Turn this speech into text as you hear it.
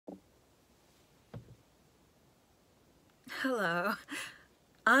Hello.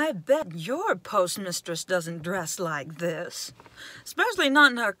 I bet your postmistress doesn't dress like this. Especially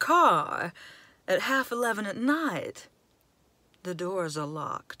not in her car at 11:30 at night. The doors are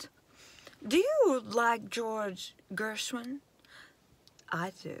locked. Do you like George Gershwin?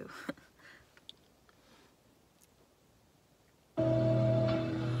 I do.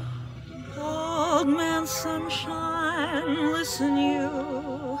 Old man sunshine, listen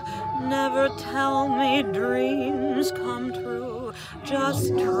you, never tell me dreams come true.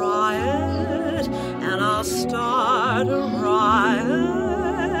 Just try it and I'll start a riot.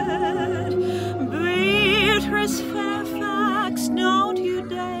 Beatrice Fairfax, don't you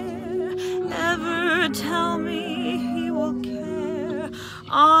dare ever tell me he will care.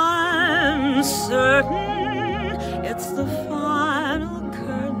 I'm certain it's the final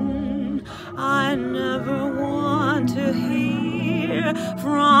curtain. I never want to hear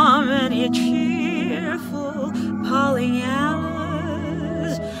from any cheerful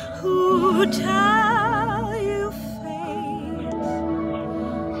Pollyannas who tell you fate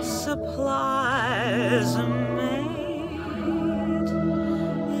supplies a mate.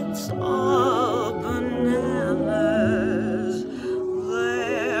 It's all bananas.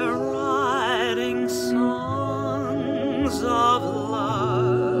 They're writing songs of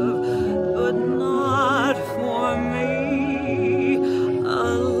love, but not for me. A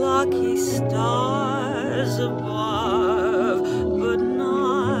lucky stars above, but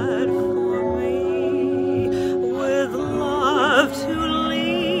not for me. With love to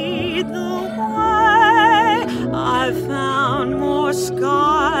lead the way, I've found more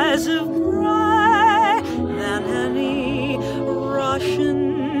skies of gray than any Russian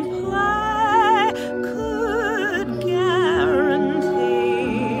play could guarantee.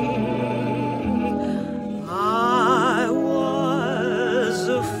 I was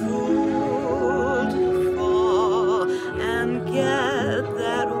a fool to fall and get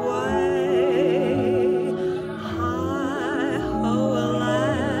that way. Hi-ho,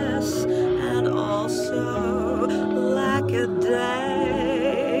 alas, and also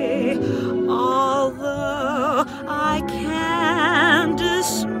lack-a-day. Although I can't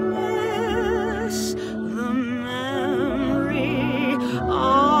dismiss the memory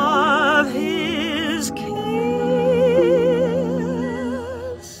of his kiss,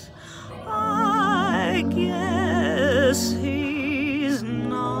 I guess he's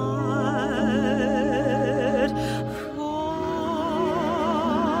not for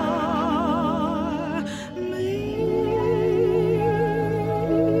me.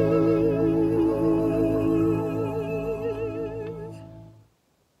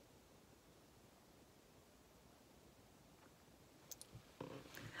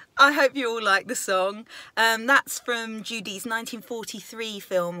 I hope you all like the song. That's from Judy's 1943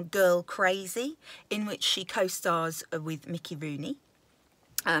 film Girl Crazy, in which she co-stars with Mickey Rooney.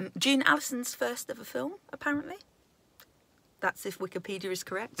 June Allison's first ever film, apparently. That's if Wikipedia is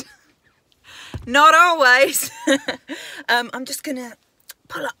correct. Not always. I'm just gonna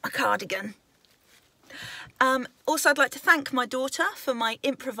pull up my cardigan. Also, I'd like to thank my daughter for my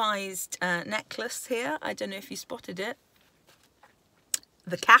improvised necklace here. I don't know if you spotted it.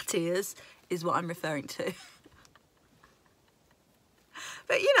 The cat ears is what I'm referring to.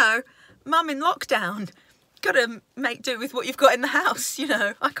 But you know, mum in lockdown, gotta make do with what you've got in the house, you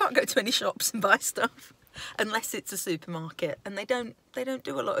know. I can't go to any shops and buy stuff unless it's a supermarket, and they don't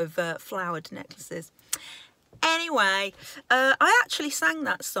do a lot of flowered necklaces. Anyway, I actually sang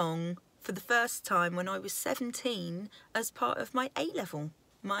that song for the first time when I was 17 as part of my A-level,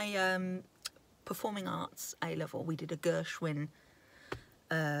 my performing arts A-level. We did a Gershwin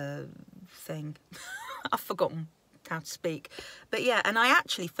thing. I've forgotten how to speak, but yeah, and I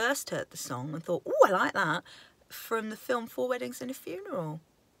actually first heard the song and thought, oh, I like that, from the film Four Weddings and a Funeral,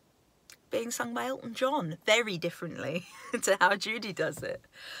 being sung by Elton John, very differently to how Judy does it.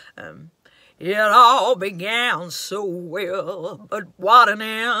 It all began so well, but what an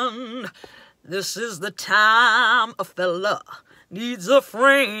end. This is the time a fella needs a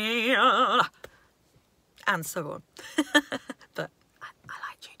friend, and so on. But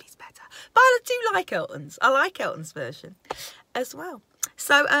but I do like Elton's. I like Elton's version as well.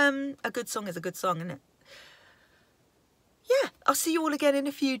 So a good song is a good song, isn't it? Yeah, I'll see you all again in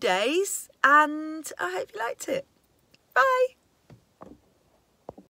a few days, and I hope you liked it. Bye.